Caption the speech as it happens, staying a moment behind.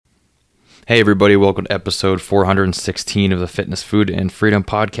Hey everybody, welcome to episode 416 of the Fitness, Food, and Freedom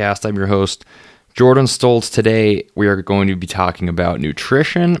Podcast. I'm your host, Jordan Stoltz. Today we are going to be talking about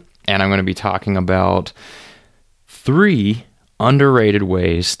nutrition, and I'm going to be talking about 3 underrated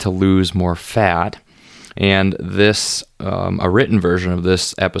ways to lose more fat. And this, a written version of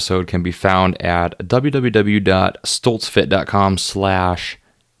this episode can be found at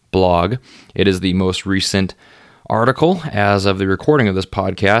www.stoltzfit.com/blog. It is the most recent article as of the recording of this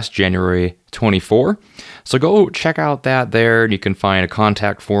podcast, January 24. So go check out that there, and you can find a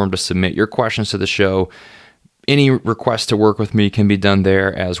contact form to submit your questions to the show. Any requests to work with me can be done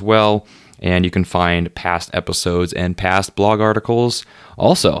there as well, and you can find past episodes and past blog articles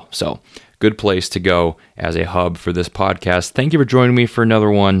also. So good place to go as a hub for this podcast. Thank you for joining me for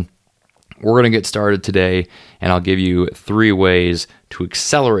another one. We're going to get started today, and I'll give you 3 ways to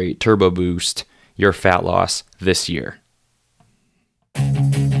accelerate turbo boost your fat loss this year.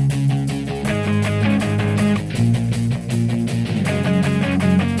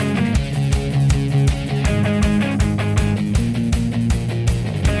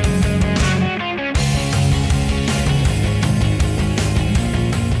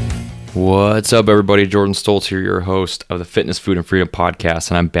 What's up, everybody? Jordan Stoltz here, your host of the Fitness, Food, and Freedom Podcast,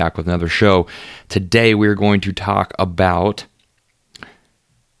 and I'm back with another show. Today, we're going to talk about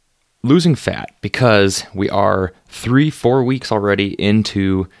losing fat, because we are 3-4 weeks already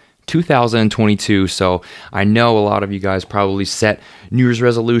into 2022. So I know a lot of you guys probably set New Year's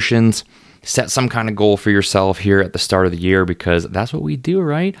resolutions, set some kind of goal for yourself here at the start of the year, because that's what we do,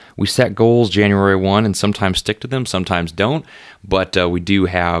 right? We set goals January 1 and sometimes stick to them, sometimes don't. But we do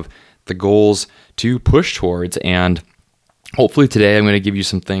have the goals to push towards, and hopefully today I'm going to give you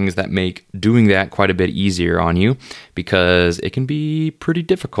some things that make doing that quite a bit easier on you, because it can be pretty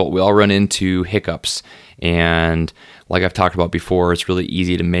difficult. We all run into hiccups, and like I've talked about before, it's really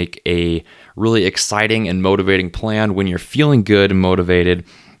easy to make a really exciting and motivating plan when you're feeling good and motivated,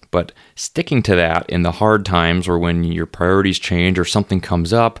 but sticking to that in the hard times or when your priorities change or something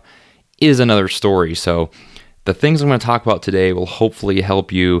comes up is another story. So the things I'm going to talk about today will hopefully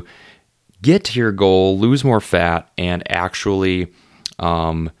help you get to your goal, lose more fat, and actually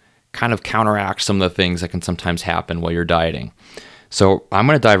kind of counteract some of the things that can sometimes happen while you're dieting. So I'm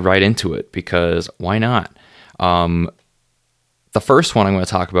going to dive right into it, because why not? The first one I'm going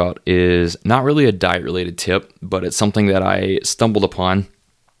to talk about is not really a diet-related tip, but it's something that I stumbled upon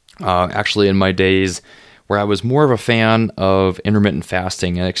actually in my days where I was more of a fan of intermittent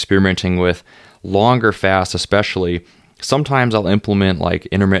fasting and experimenting with longer fasts especially. Sometimes I'll implement like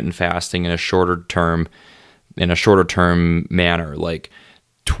intermittent fasting in a shorter term manner, like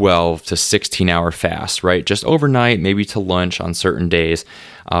 12 to 16 hour fasts, right? Just overnight, maybe to lunch on certain days,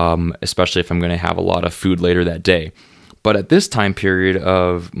 especially if I'm going to have a lot of food later that day. But at this time period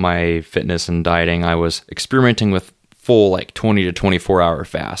of my fitness and dieting, I was experimenting with full like 20 to 24 hour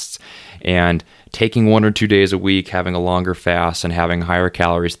fasts, and taking 1 or 2 days a week, having a longer fast and having higher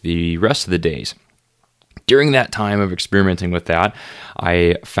calories the rest of the days. During that time of experimenting with that,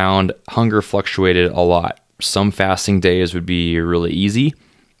 I found hunger fluctuated a lot. Some fasting days would be really easy,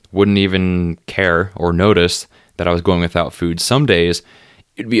 wouldn't even care or notice that I was going without food. Some days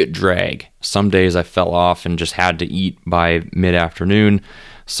it'd be a drag. Some days I fell off and just had to eat by mid-afternoon.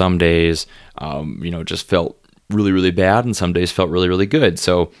 Some days, just felt really, really bad, and some days felt really, really good.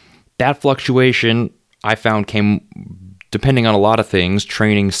 So that fluctuation I found came depending on a lot of things.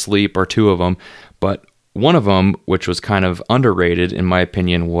 Training, sleep are 2 of them, but one of them, which was kind of underrated in my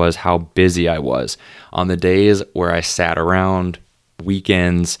opinion, was how busy I was. On the days where I sat around,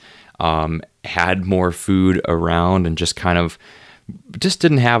 weekends, had more food around, and just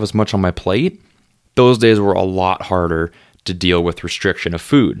didn't have as much on my plate, those days were a lot harder to deal with restriction of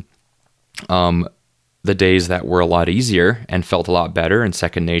food. The days that were a lot easier and felt a lot better and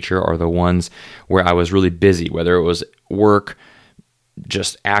second nature are the ones where I was really busy, whether it was work,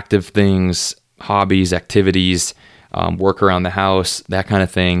 just active things, hobbies, activities, work around the house, that kind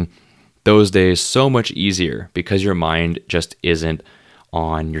of thing. Those days so much easier because your mind just isn't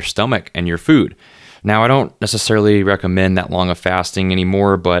on your stomach and your food. Now, I don't necessarily recommend that long of fasting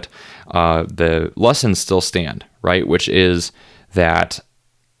anymore, but the lessons still stand, right? Which is that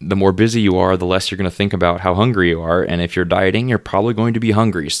the more busy you are, the less you're going to think about how hungry you are. And if you're dieting, you're probably going to be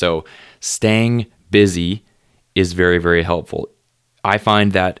hungry. So staying busy is very, very helpful. I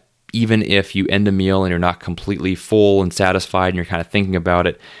find that even if you end a meal and you're not completely full and satisfied and you're kind of thinking about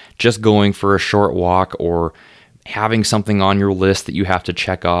it, just going for a short walk or having something on your list that you have to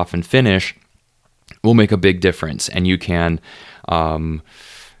check off and finish will make a big difference. And you can kind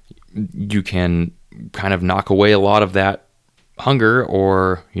of knock away a lot of that hunger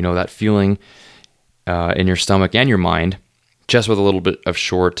or, that feeling in your stomach and your mind, just with a little bit of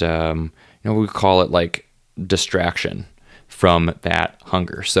short, we call it like distraction from that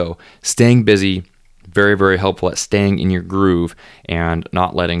hunger. So staying busy, very, very helpful at staying in your groove and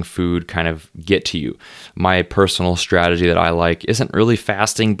not letting food kind of get to you. My personal strategy that I like isn't really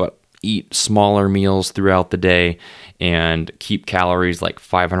fasting, but eat smaller meals throughout the day and keep calories like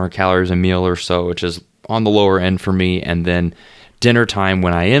 500 calories a meal or so, which is on the lower end for me. And then dinner time,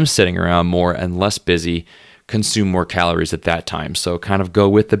 when I am sitting around more and less busy, consume more calories at that time. So kind of go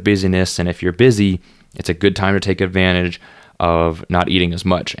with the busyness. And if you're busy, it's a good time to take advantage of not eating as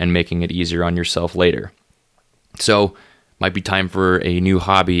much and making it easier on yourself later. So might be time for a new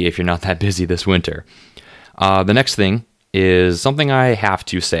hobby if you're not that busy this winter. The next thing is something I have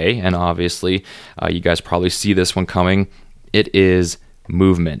to say, and obviously you guys probably see this one coming. It is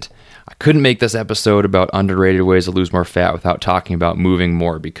movement. I couldn't make this episode about underrated ways to lose more fat without talking about moving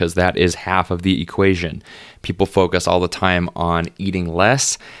more, because that is half of the equation. People focus all the time on eating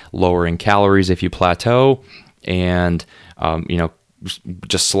less, lowering calories if you plateau, and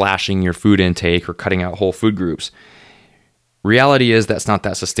just slashing your food intake or cutting out whole food groups. Reality is that's not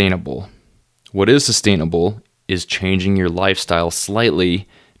that sustainable. What is sustainable is changing your lifestyle slightly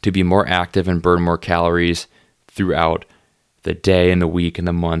to be more active and burn more calories throughout the day and the week and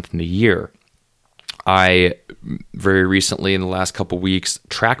the month and the year. I very recently, in the last couple weeks,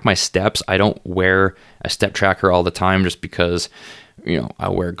 track my steps. I don't wear a step tracker all the time just because I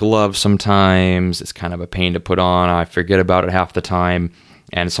wear gloves sometimes. It's kind of a pain to put on. I forget about it half the time.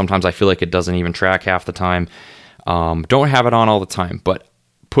 And sometimes I feel like it doesn't even track half the time. Don't have it on all the time, but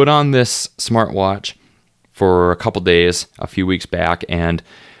put on this smartwatch for a couple days, a few weeks back, and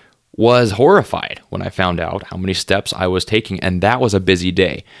was horrified when I found out how many steps I was taking. And that was a busy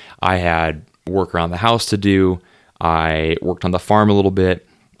day. I had work around the house to do. I worked on the farm a little bit.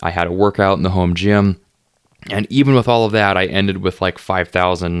 I had a workout in the home gym. And even with all of that, I ended with like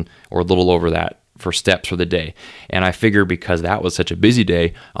 5,000 or a little over that for steps for the day. And I figure because that was such a busy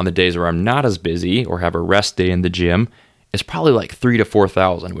day, on the days where I'm not as busy or have a rest day in the gym, it's probably like 3,000 to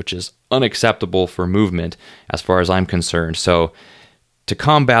 4,000, which is unacceptable for movement as far as I'm concerned. So to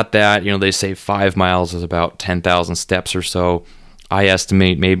combat that, they say 5 miles is about 10,000 steps or so. I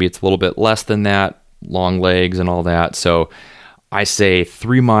estimate maybe it's a little bit less than that, long legs and all that. So I say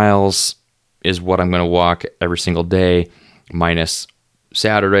 3 miles is what I'm going to walk every single day, minus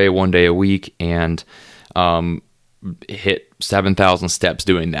Saturday, one day a week, and hit 7,000 steps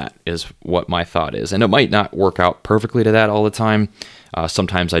doing that is what my thought is. And it might not work out perfectly to that all the time.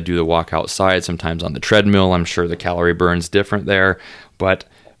 Sometimes I do the walk outside, sometimes on the treadmill. I'm sure the calorie burn's different there, but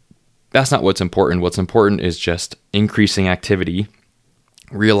that's not what's important. What's important is just increasing activity,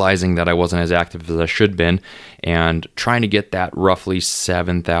 realizing that I wasn't as active as I should have been, and trying to get that roughly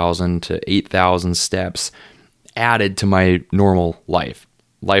 7,000 to 8,000 steps added to my normal life.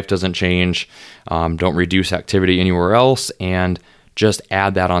 Life doesn't change. Don't reduce activity anywhere else, and just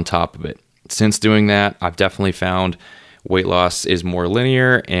add that on top of it. Since doing that, I've definitely found weight loss is more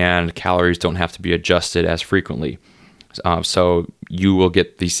linear and calories don't have to be adjusted as frequently. So you will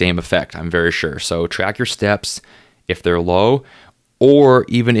get the same effect, I'm very sure. So track your steps if they're low, or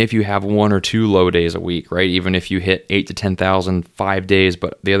even if you have 1 or 2 low days a week, right? Even if you hit 8,000 to 10,000 5 days,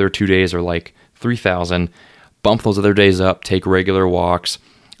 but the other 2 days are like 3,000, bump those other days up, take regular walks.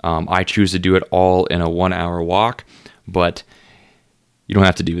 I choose to do it all in a 1-hour walk, but you don't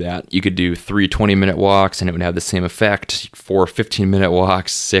have to do that. You could do 3 20-minute walks and it would have the same effect. 4 15-minute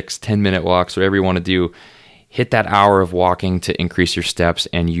walks, 6 10-minute walks, whatever you want to do. Hit that hour of walking to increase your steps,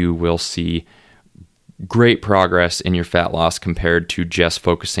 and you will see great progress in your fat loss compared to just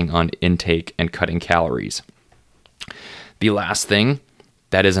focusing on intake and cutting calories. The last thing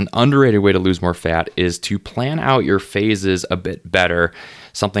that is an underrated way to lose more fat is to plan out your phases a bit better.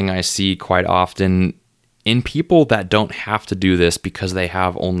 Something I see quite often in people that don't have to do this because they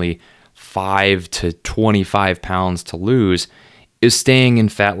have only 5 to 25 pounds to lose is staying in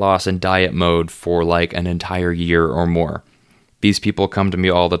fat loss and diet mode for like an entire year or more. These people come to me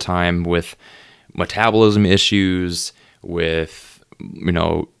all the time with metabolism issues, with,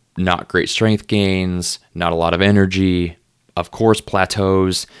 not great strength gains, not a lot of energy, of course,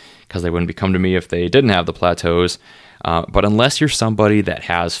 plateaus, because they wouldn't be come to me if they didn't have the plateaus. But unless you're somebody that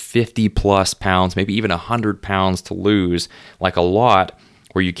has 50 plus pounds, maybe even 100 pounds to lose, like a lot,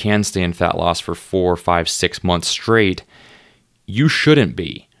 where you can stay in fat loss for 4, 5, 6 months straight, you shouldn't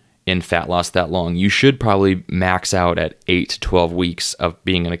be in fat loss that long. You should probably max out at 8 to 12 weeks of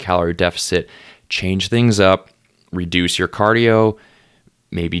being in a calorie deficit. Change things up, reduce your cardio,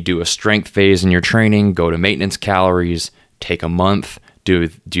 maybe do a strength phase in your training, go to maintenance calories, take a month, do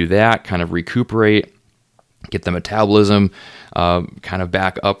that, kind of recuperate, get the metabolism kind of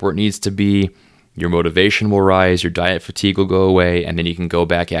back up where it needs to be. Your motivation will rise, your diet fatigue will go away, and then you can go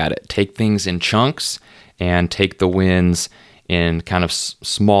back at it. Take things in chunks and take the wins in kind of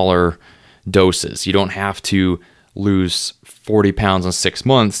smaller doses. You don't have to lose 40 pounds in 6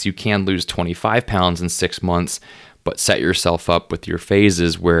 months. You can lose 25 pounds in 6 months, but set yourself up with your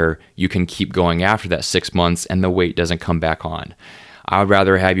phases where you can keep going after that 6 months and the weight doesn't come back on. I would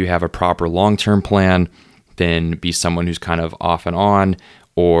rather have you have a proper long-term plan than be someone who's kind of off and on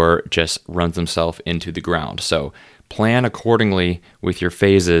or just runs himself into the ground. So plan accordingly with your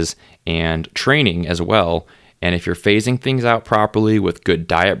phases and training as well. And if you're phasing things out properly with good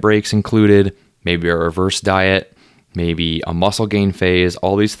diet breaks included, maybe a reverse diet, maybe a muscle gain phase,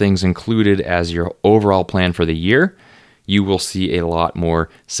 all these things included as your overall plan for the year, you will see a lot more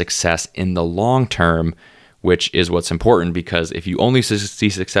success in the long term, which is what's important, because if you only see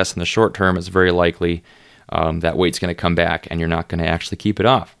success in the short term, it's very likely that weight's going to come back and you're not going to actually keep it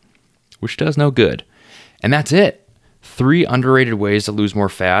off, which does no good. And that's it. 3 underrated ways to lose more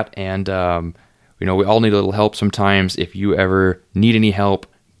fat. And, we all need a little help sometimes. If you ever need any help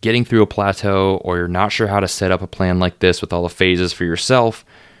getting through a plateau, or you're not sure how to set up a plan like this with all the phases for yourself,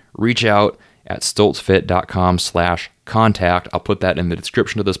 reach out at stoltzfit.com/contact. I'll put that in the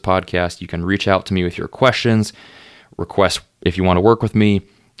description of this podcast. You can reach out to me with your questions, request if you want to work with me,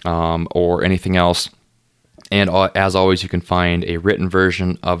 or anything else. And as always, you can find a written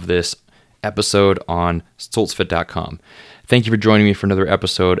version of this episode on stoltzfit.com. Thank you for joining me for another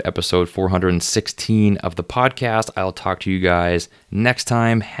episode 416 of the podcast. I'll talk to you guys next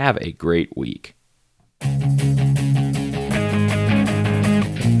time. Have a great week.